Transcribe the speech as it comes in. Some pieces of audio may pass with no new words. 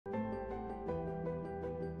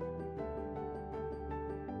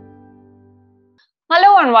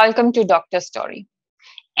Hello and welcome to Doctor Story.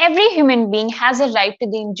 Every human being has a right to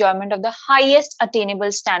the enjoyment of the highest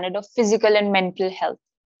attainable standard of physical and mental health.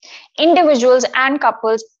 Individuals and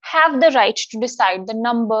couples have the right to decide the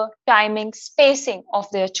number, timing, spacing of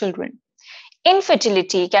their children.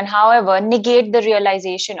 Infertility can, however, negate the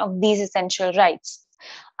realization of these essential rights.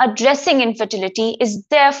 Addressing infertility is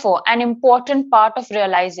therefore an important part of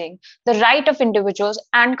realizing the right of individuals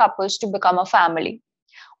and couples to become a family.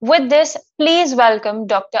 With this, please welcome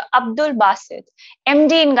Dr. Abdul Basith,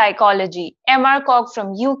 MD in Gynecology, MRCOG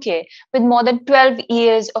from UK, with more than 12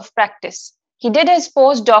 years of practice. He did his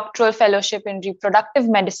postdoctoral fellowship in reproductive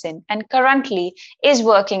medicine and currently is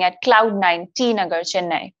working at Cloud9 T Nagar,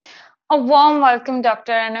 Chennai. A warm welcome,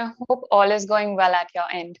 Doctor, and I hope all is going well at your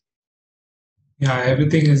end. Yeah,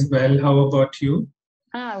 everything is well. How about you?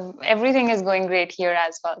 Everything is going great here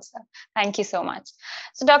as well, sir. Thank you so much.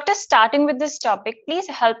 So, Doctor, starting with this topic, please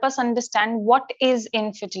help us understand what is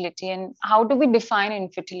infertility and how do we define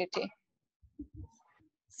infertility?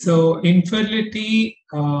 So, infertility,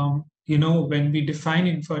 when we define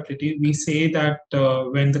infertility, we say that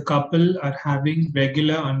when the couple are having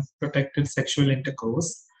regular unprotected sexual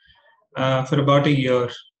intercourse for about a year,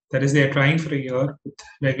 that is, they are trying for a year with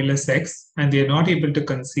regular sex and they are not able to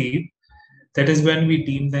conceive, that is when we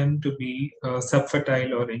deem them to be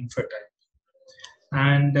subfertile or infertile.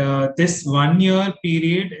 And this 1 year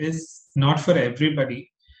period is not for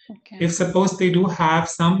everybody. Okay. If suppose they do have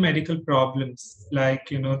some medical problems, like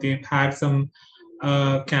they've had some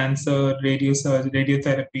cancer,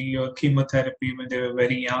 radiotherapy or chemotherapy when they were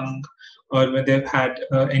very young, or when they've had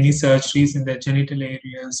any surgeries in their genital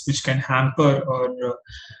areas which can hamper or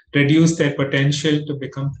reduce their potential to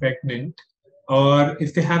become pregnant, or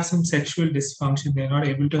if they have some sexual dysfunction, they're not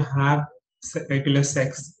able to have regular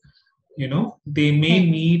sex, they may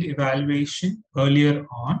need evaluation earlier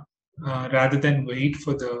on rather than wait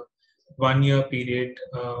for the 1 year period,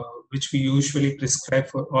 which we usually prescribe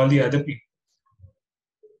for all the other people.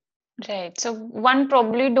 Right. So one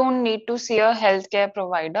probably don't need to see a healthcare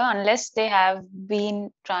provider unless they have been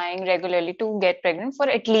trying regularly to get pregnant for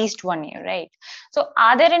at least 1 year, right? So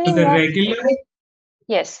are there any So the more? regular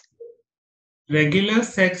Yes. regular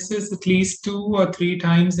sex is at least 2 or 3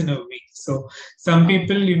 times in a week. So some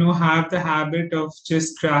people, have the habit of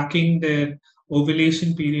just tracking their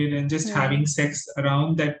ovulation period and just having sex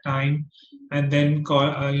around that time, and then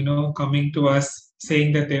coming to us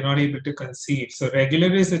saying that they're not able to conceive. So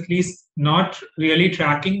regular is at least not really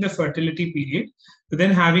tracking the fertility period, but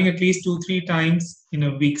then having at least 2-3 times in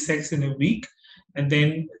a week sex in a week, and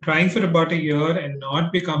then trying for about a year and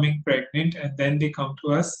not becoming pregnant, and then they come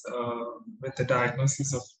to us with the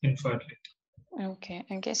diagnosis of infertility.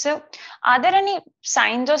 Okay. So are there any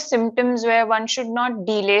signs or symptoms where one should not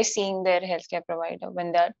delay seeing their healthcare provider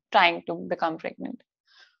when they're trying to become pregnant?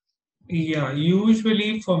 Yeah,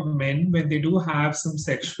 usually for men, when they do have some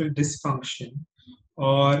sexual dysfunction,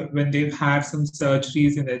 or when they've had some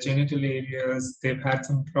surgeries in their genital areas, they've had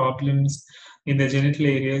some problems in their genital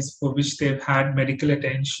areas for which they've had medical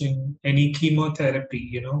attention, any chemotherapy,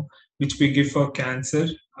 which we give for cancer,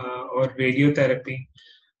 or radiotherapy,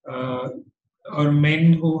 uh, or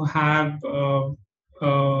men who have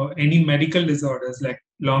any medical disorders like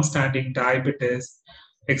long-standing diabetes,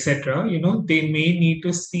 etc., they may need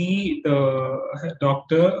to see the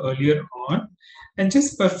doctor earlier on and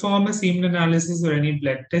just perform a semen analysis or any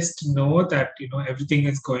blood test to know that everything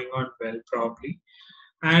is going on well, probably.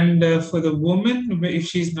 And for the woman, if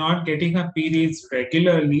she's not getting her periods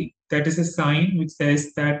regularly, that is a sign which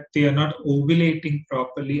says that they are not ovulating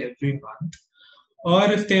properly every month, or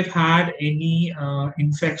if they've had any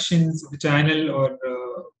infections, vaginal or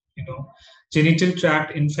genital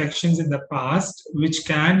tract infections in the past, which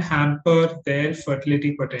can hamper their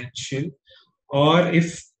fertility potential, or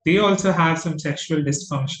if they also have some sexual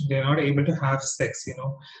dysfunction, they're not able to have sex.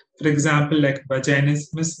 For example, like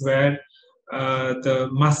vaginismus, where the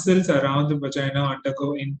muscles around the vagina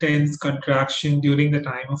undergo intense contraction during the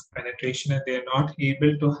time of penetration and they're not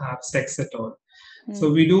able to have sex at all.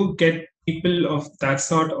 So we do get people of that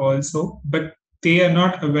sort also, but they are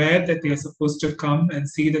not aware that they are supposed to come and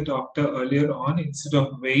see the doctor earlier on instead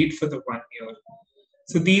of wait for the 1 year.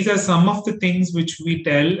 So these are some of the things which we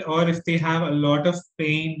tell, or if they have a lot of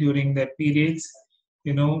pain during their periods,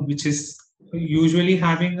 which is usually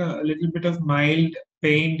having a little bit of mild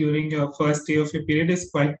pain during your first day of your period is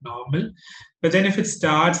quite normal. But then if it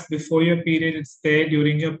starts before your period, it's there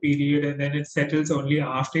during your period, and then it settles only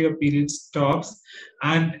after your period stops,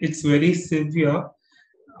 and it's very severe,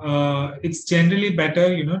 it's generally better,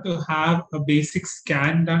 to have a basic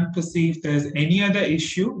scan done to see if there's any other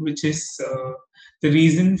issue which is the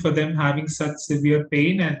reason for them having such severe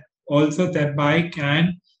pain, and also thereby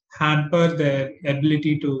can hamper their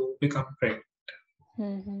ability to become pregnant.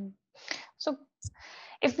 Mm-hmm. So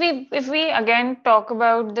if we again talk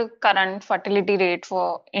about the current fertility rate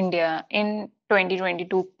for India in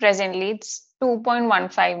 2022, presently it's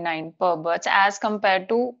 2.159 per birth as compared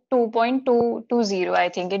to 2.220, I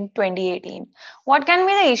think, in 2018. What can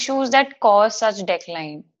be the issues that cause such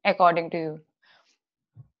decline, according to you?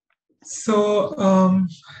 So,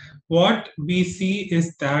 what we see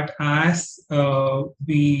is that as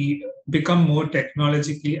we become more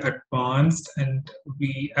technologically advanced and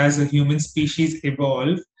we, as a human species,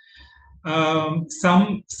 evolve,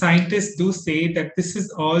 some scientists do say that this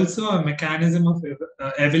is also a mechanism of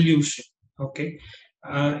evolution. Okay.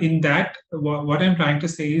 In that, what I'm trying to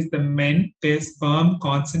say is their sperm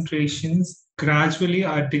concentrations gradually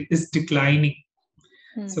is declining.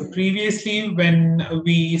 So previously, when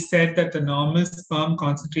we said that the normal sperm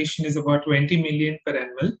concentration is about 20 million per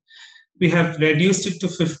ml, we have reduced it to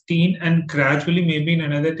 15, and gradually, maybe in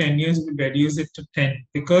another 10 years, we'll reduce it to 10,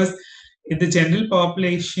 because in the general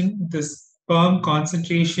population, the sperm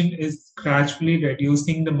concentration is gradually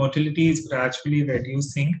reducing, the motility is gradually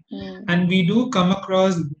reducing, and we do come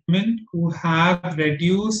across women who have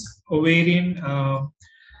reduced ovarian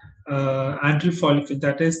antral follicle,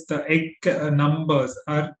 that is the egg numbers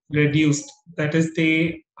are reduced, that is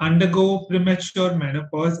they undergo premature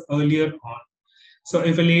menopause earlier on. So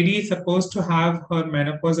if a lady is supposed to have her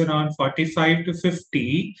menopause around 45 to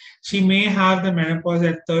 50, she may have the menopause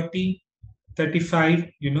at 30,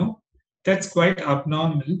 35, that's quite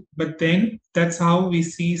abnormal. But then that's how we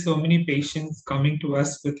see so many patients coming to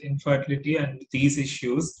us with infertility and these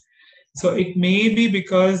issues. So it may be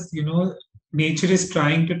because, nature is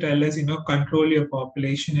trying to tell us, control your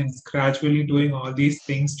population, and it's gradually doing all these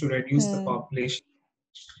things to reduce the population.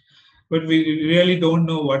 But we really don't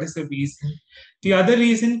know what is the reason. The other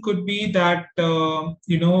reason could be that,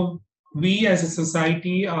 we as a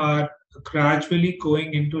society are gradually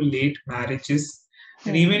going into late marriages.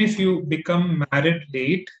 And even if you become married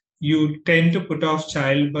late, you tend to put off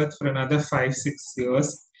childbirth for another 5-6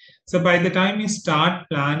 years. So by the time you start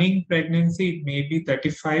planning pregnancy, it may be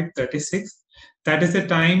 35, 36. That is the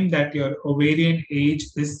time that your ovarian age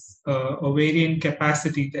is, ovarian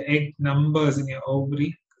capacity, the egg numbers in your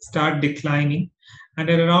ovary start declining. And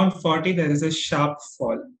at around 40, there is a sharp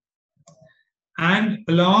fall. And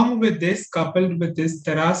along with this, coupled with this,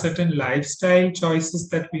 there are certain lifestyle choices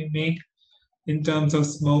that we make in terms of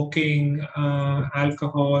smoking,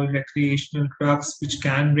 alcohol, recreational drugs, which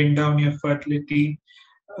can bring down your fertility,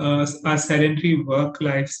 our sedentary work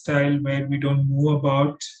lifestyle where we don't move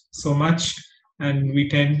about so much, and we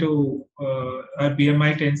tend to, our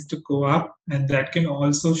BMI tends to go up, and that can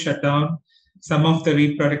also shut down some of the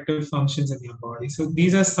reproductive functions in your body. So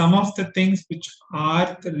these are some of the things which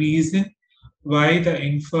are the reason why the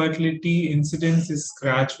infertility incidence is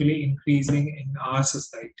gradually increasing in our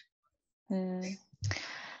society.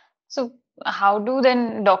 So how do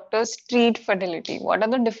then doctors treat fertility? What are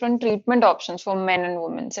the different treatment options for men and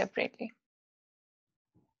women separately?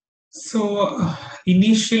 So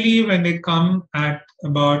initially, when they come at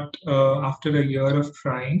about after a year of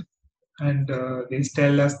trying, and they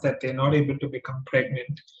tell us that they're not able to become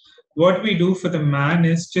pregnant, what we do for the man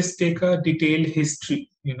is just take a detailed history,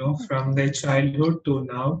 from their childhood to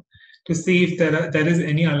now, to see if there is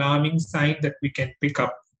any alarming sign that we can pick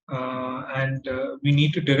up, and we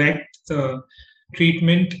need to direct the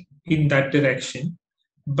treatment in that direction.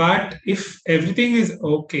 But if everything is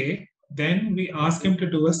okay, then we ask him to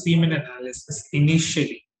do a semen analysis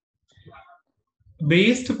initially.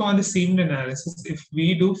 Based upon the semen analysis, if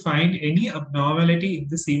we do find any abnormality in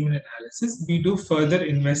the semen analysis, we do further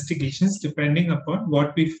investigations depending upon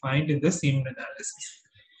what we find in the semen analysis.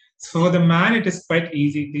 So for the man, it is quite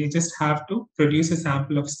easy. They just have to produce a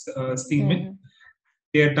sample of semen.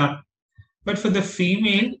 They are done. But for the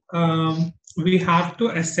female, we have to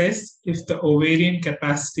assess if the ovarian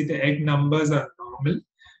capacity, the egg numbers are normal,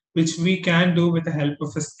 which we can do with the help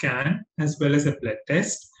of a scan as well as a blood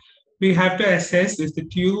test. We have to assess if the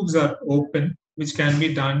tubes are open, which can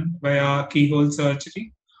be done via keyhole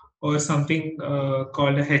surgery or something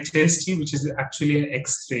called a HSG, which is actually an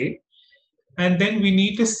X-ray. And then we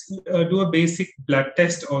need to do a basic blood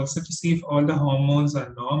test also to see if all the hormones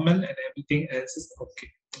are normal and everything else is okay.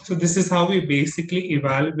 So this is how we basically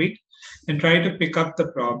evaluate and try to pick up the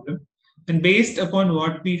problem. And based upon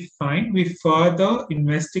what we find, we further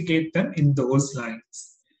investigate them in those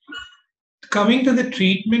lines. Coming to the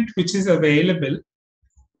treatment which is available,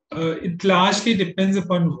 It largely depends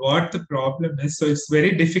upon what the problem is. So it's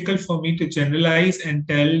very difficult for me to generalize and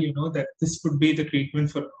tell, that this would be the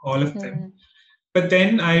treatment for all of them. But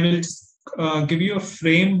then I will give you a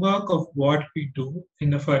framework of what we do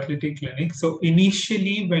in a fertility clinic. So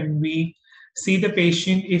initially, when we see the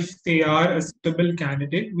patient, if they are a suitable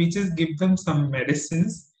candidate, we just give them some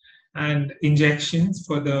medicines and injections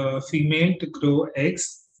for the female to grow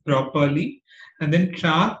eggs properly, and then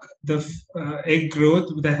track the egg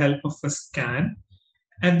growth with the help of a scan.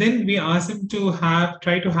 And then we ask them to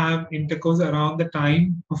try to have intercourse around the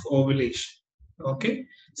time of ovulation. Okay,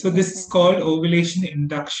 so this is called ovulation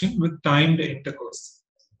induction with timed intercourse.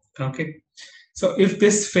 Okay, so if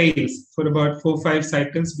this fails for about 4-5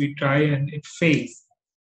 cycles, we try and it fails,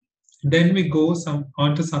 then we go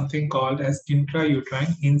onto something called as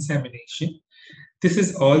intrauterine insemination. This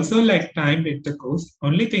is also like timed intercourse.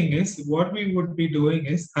 Only thing is, what we would be doing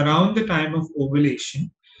is around the time of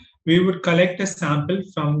ovulation, we would collect a sample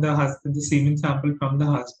from the husband, the semen sample from the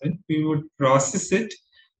husband. We would process it,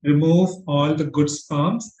 remove all the good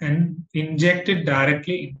sperms, and inject it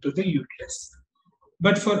directly into the uterus.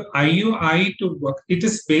 But for IUI to work, it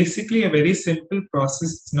is basically a very simple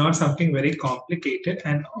process. It's not something very complicated.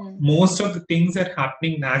 And most of the things are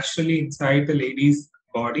happening naturally inside the lady's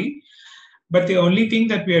body. But the only thing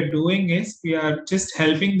that we are doing is we are just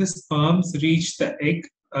helping the sperms reach the egg,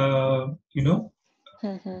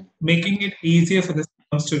 making it easier for the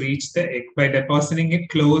sperms to reach the egg by depositing it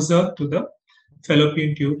closer to the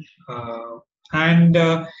fallopian tube. And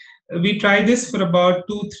we try this for about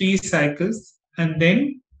 2-3 cycles. And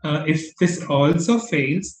then if this also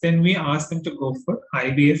fails, then we ask them to go for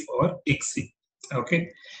IVF or ICSI. Okay.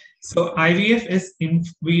 So IVF is in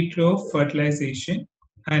vitro fertilization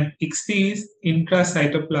and ICSI is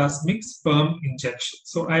intracytoplasmic sperm injection.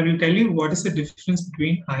 So I will tell you what is the difference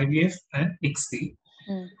between IVF and ICSI.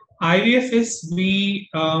 IVF is we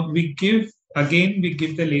give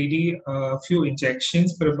the lady a few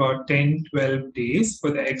injections for about 10-12 days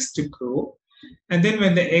for the eggs to grow. And then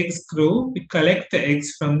when the eggs grow, we collect the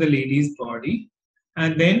eggs from the lady's body.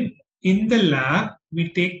 And then in the lab, we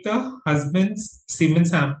take the husband's semen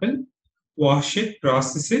sample, wash it,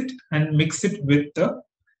 process it, and mix it with the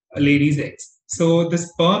lady's eggs. So the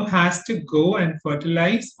sperm has to go and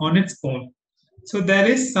fertilize on its own. So there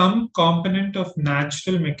is some component of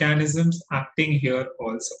natural mechanisms acting here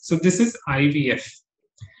also. So this is IVF.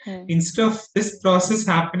 Instead of this process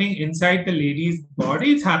happening inside the lady's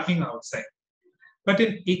body, it's happening outside. But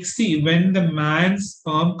in ICSI, when the man's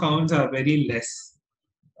sperm counts are very less,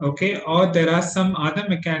 okay, or there are some other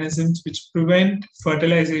mechanisms which prevent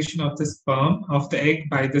fertilization of the sperm, of the egg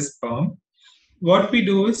by the sperm, what we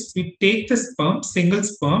do is we take the sperm, single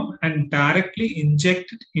sperm, and directly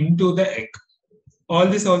inject it into the egg. All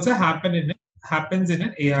this also happens in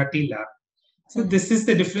an ART lab. So this is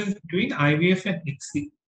the difference between IVF and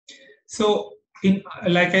ICSI. So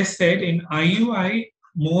like I said, in IUI,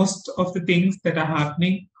 most of the things that are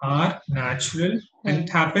happening are natural and it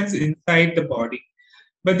happens inside the body.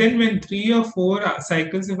 But then when 3 or 4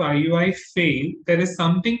 cycles of IUI fail, there is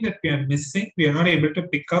something that we are missing. We are not able to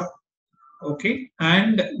pick up. Okay.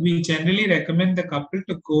 And we generally recommend the couple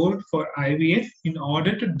to go for IVF in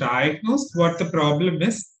order to diagnose what the problem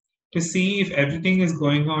is, to see if everything is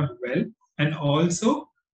going on well, and also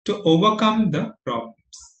to overcome the problems.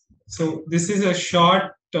 So this is a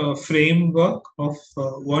short framework of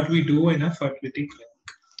what we do in a fertility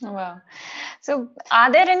clinic. Wow. So are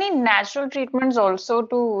there any natural treatments also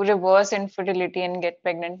to reverse infertility and get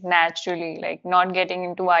pregnant naturally, like not getting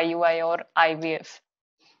into IUI or IVF?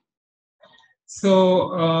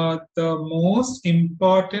 So the most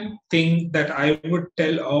important thing that I would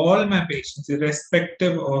tell all my patients,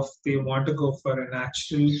 irrespective of they want to go for a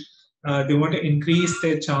natural, they want to increase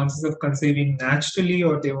their chances of conceiving naturally,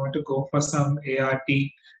 or they want to go for some ART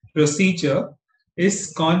procedure,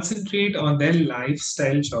 is concentrate on their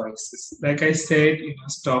lifestyle choices. Like I said,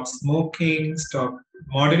 stop smoking,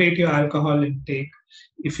 moderate your alcohol intake.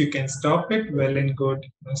 If you can stop it, well and good.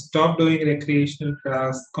 Stop doing recreational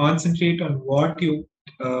drugs. Concentrate on what you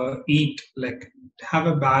eat. Like have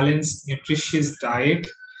a balanced, nutritious diet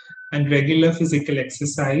and regular physical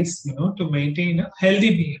exercise. To maintain a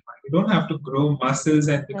healthy BMI. You don't have to grow muscles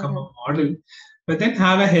and become a model, but then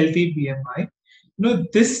have a healthy BMI.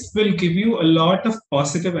 This will give you a lot of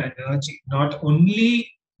positive energy, not only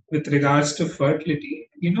with regards to fertility.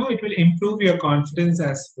 It will improve your confidence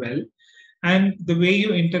as well. And the way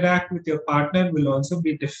you interact with your partner will also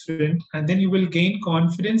be different. And then you will gain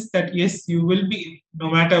confidence that, yes, you will be, no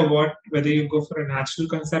matter what, whether you go for a natural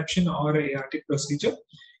conception or a ART procedure,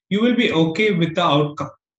 you will be okay with the outcome.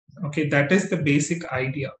 Okay, that is the basic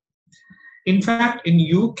idea. In fact, in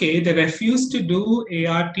UK, they refuse to do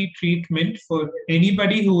ART treatment for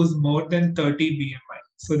anybody who is more than 30 BMI.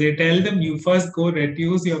 So they tell them you first go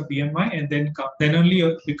reduce your BMI and then come, then only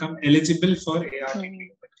you become eligible for ART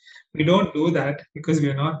treatment. We don't do that because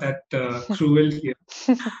we're not that cruel here.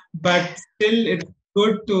 But still, it's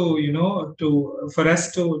good to for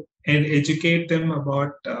us to educate them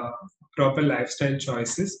about proper lifestyle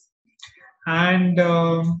choices. And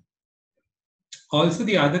also,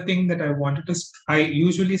 the other thing that I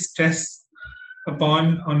usually stress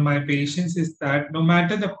upon on my patients is that no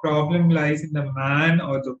matter the problem lies in the man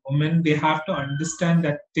or the woman, they have to understand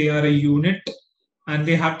that they are a unit and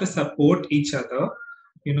they have to support each other,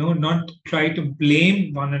 not try to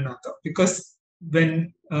blame one another. Because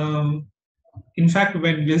when, in fact,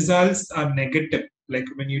 when results are negative, like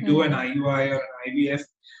when you do an IUI or an IVF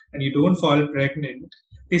and you don't fall pregnant,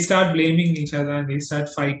 they start blaming each other and they start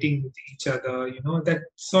fighting with each other. That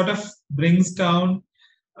sort of brings down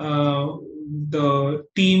the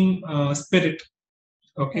team spirit.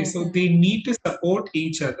 Okay, so they need to support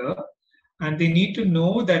each other and they need to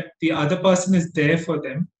know that the other person is there for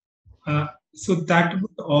them. So that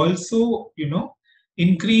would also,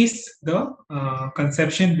 increase the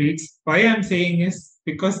conception rates. Why I'm saying is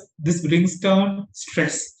because this brings down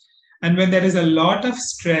stress. And when there is a lot of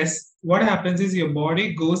stress, what happens is your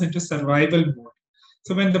body goes into survival mode.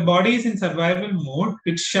 So when the body is in survival mode,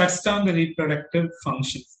 it shuts down the reproductive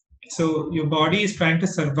functions. So your body is trying to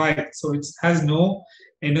survive. So it has no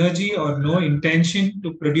energy or no intention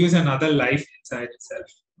to produce another life inside itself.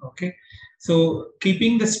 Okay. So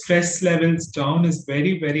keeping the stress levels down is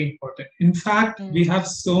very, very important. In fact, we have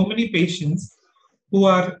so many patients who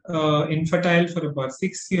are infertile for about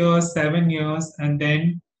 6 years, 7 years, and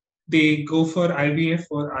then they go for IVF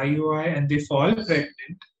or IUI and they fall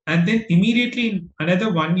pregnant. And then immediately in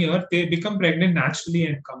another 1 year, they become pregnant naturally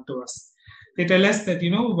and come to us. They tell us that,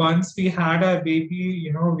 once we had our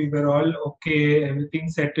baby, we were all okay, everything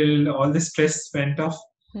settled, all the stress went off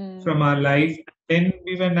from our life. Then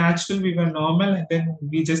we were natural, we were normal, and then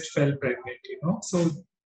we just fell pregnant, So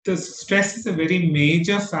the stress is a very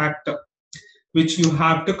major factor which you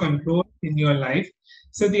have to control in your life.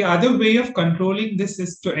 So the other way of controlling this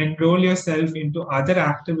is to enroll yourself into other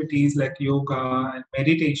activities like yoga and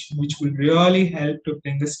meditation, which will really help to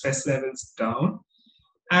bring the stress levels down,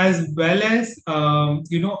 as well as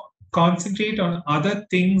concentrate on other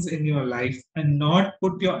things in your life and not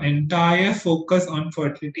put your entire focus on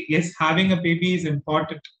fertility. Yes, having a baby is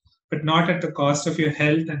important, but not at the cost of your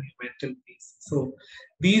health and your mental peace. So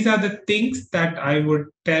these are the things that I would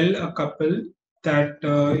tell a couple that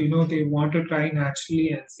they want to try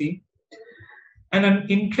naturally and see. And an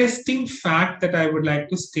interesting fact that I would like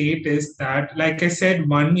to state is that, like I said,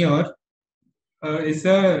 1 year is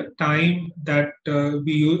a time that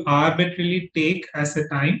we arbitrarily take as a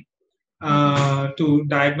time to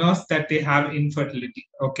diagnose that they have infertility.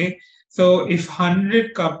 Okay, so if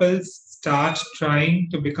 100 couples start trying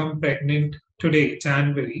to become pregnant today,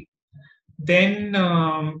 January, then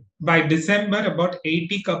by December, about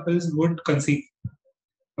 80 couples would conceive.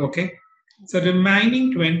 Okay, so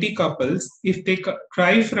remaining 20 couples, if they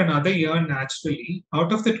try for another year naturally,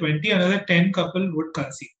 out of the 20, another 10 couple would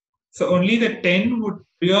conceive. So only the 10 would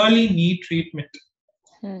really need treatment.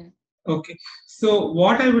 Okay. So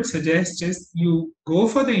what I would suggest is you go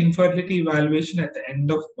for the infertility evaluation at the end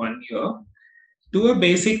of 1 year, do a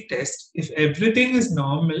basic test. If everything is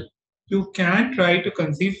normal, you can try to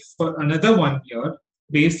conceive for another 1 year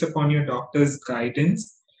based upon your doctor's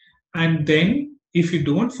guidance. And then if you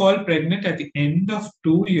don't fall pregnant at the end of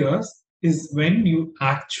 2 years is when you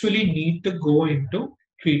actually need to go into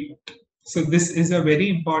treatment. So this is a very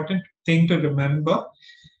important thing to remember,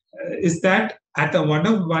 is that at the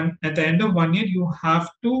end of 1 year, you have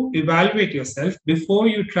to evaluate yourself before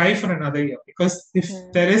you try for another year. Because if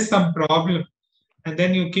there is some problem and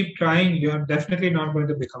then you keep trying, you're definitely not going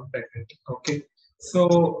to become pregnant. Okay.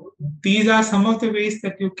 So these are some of the ways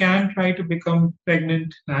that you can try to become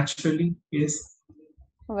pregnant naturally. Yes.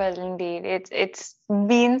 Well, indeed, it's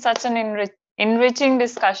been such an enriching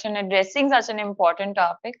discussion addressing such an important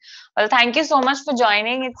topic. Well, thank you so much for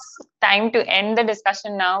joining. It's time to end the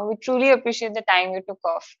discussion now. We truly appreciate the time you took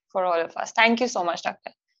off for all of us. Thank you so much,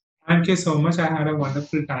 Doctor. Thank you so much. I had a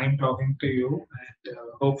wonderful time talking to you, and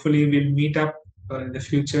hopefully we'll meet up in the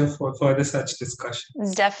future for further such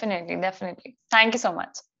discussions. Definitely, definitely. Thank you so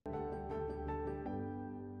much.